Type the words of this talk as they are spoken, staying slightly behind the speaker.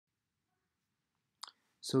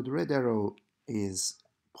So the red arrow is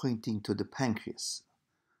pointing to the pancreas.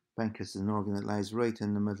 Pancreas is an organ that lies right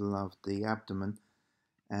in the middle of the abdomen,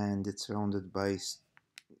 and it's surrounded by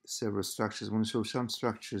several structures. I'm going to show some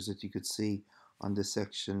structures that you could see on this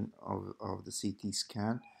section of the CT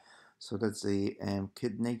scan. So that's the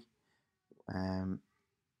kidney, and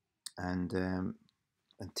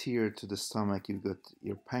anterior to the stomach you've got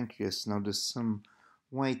your pancreas. Now there's some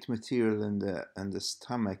white material in the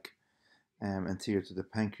stomach anterior to the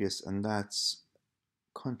pancreas, and that's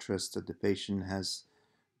contrast that the patient has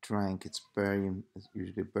drank. It's barium, it's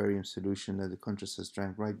usually barium solution that the contrast has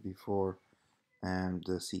drank right before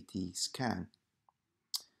the CT scan.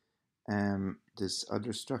 There's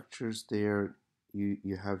other structures there.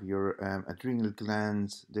 You have your adrenal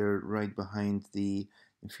glands. They're right behind the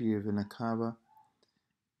inferior vena cava,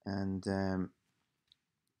 and the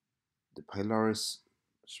pylorus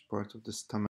is part of the stomach.